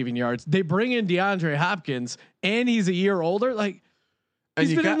 800 receiving yards. They bring in DeAndre Hopkins, and he's a year older. Like,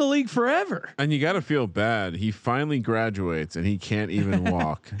 he's been in the league forever. And you got to feel bad. He finally graduates and he can't even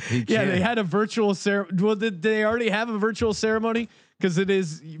walk. Yeah, they had a virtual ceremony. Well, did they already have a virtual ceremony? Because it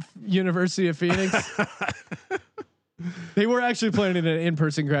is University of Phoenix. They were actually planning an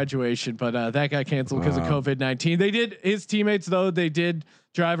in-person graduation, but that got canceled because of COVID-19. They did. His teammates, though, they did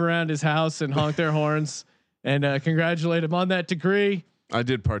drive around his house and honk their horns and congratulate him on that degree. I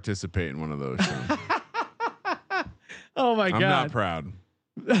did participate in one of those. Oh my God. I'm not proud.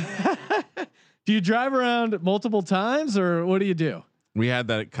 Do you drive around multiple times or what do you do? We had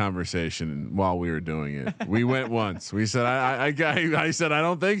that conversation while we were doing it. We went once. We said, I said, I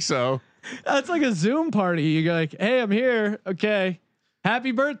don't think so. That's like a Zoom party. You go like, hey, I'm here. Okay.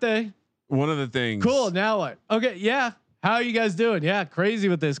 Happy birthday. One of the things. Cool. Now what? Okay. Yeah. How are you guys doing? Yeah. Crazy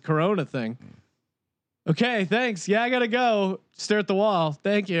with this Corona thing. Okay. Thanks. Yeah. I gotta go stare at the wall.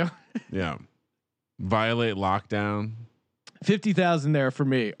 Thank you. Yeah. Violate lockdown. 50,000 there for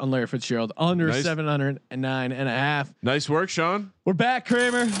me on Larry Fitzgerald under 709.5. Nice work, Sean. We're back,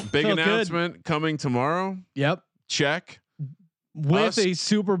 Kramer. Big announcement coming tomorrow. Yep. Check. With a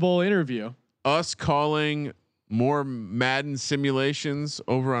Super Bowl interview. Us calling more Madden simulations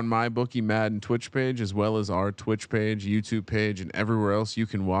over on MyBookie Madden Twitch page, as well as our Twitch page, YouTube page, and everywhere else you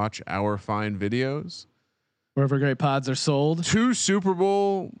can watch our fine videos. Wherever great pods are sold. 2 Super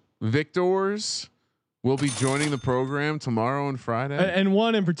Bowl victors will be joining the program tomorrow and Friday. And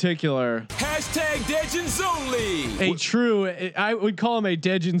one in particular. #Degens only. A true, I would call him a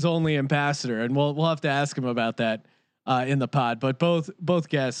Degens only ambassador. And we'll have to ask him about that in the pod. But both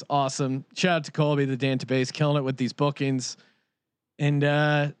guests, awesome. Shout out to Colby, the Dan Base, killing it with these bookings. And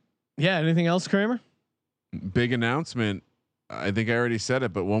anything else, Kramer? Big announcement. I think I already said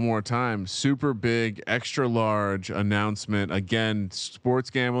it, but one more time, super big, extra large announcement. Again,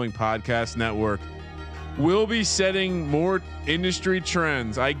 Sports Gambling Podcast Network will be setting more industry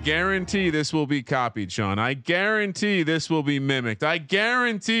trends. I guarantee this will be copied, Sean. I guarantee this will be mimicked. I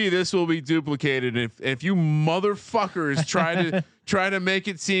guarantee this will be duplicated. If you motherfuckers try to make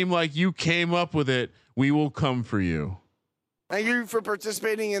it seem like you came up with it, we will come for you. Thank you for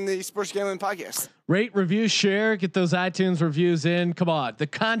participating in the Sports Gambling Podcast. Rate, review, share, get those iTunes reviews in. Come on. The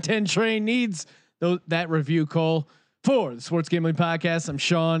content train needs that review, Cole. For the Sports Gambling Podcast, I'm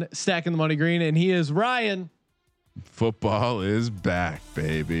Sean, stacking the money green, and he is Ryan. Football is back,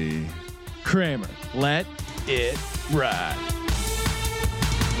 baby. Kramer. Let it ride.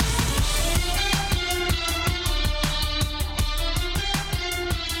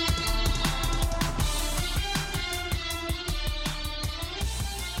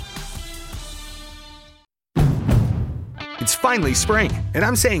 It's finally spring, and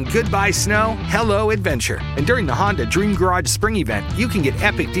I'm saying goodbye snow, hello adventure. And during the Honda Dream Garage Spring Event, you can get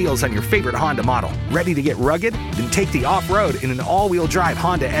epic deals on your favorite Honda model. Ready to get rugged? Then take the off-road in an all-wheel drive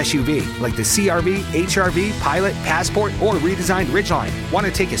Honda SUV, like the CR-V, HR-V, Pilot, Passport, or redesigned Ridgeline. Want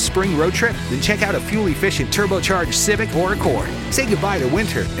to take a spring road trip? Then check out a fuel-efficient turbocharged Civic or Accord. Say goodbye to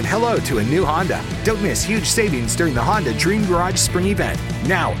winter and hello to a new Honda. Don't miss huge savings during the Honda Dream Garage Spring Event,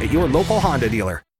 now at your local Honda dealer.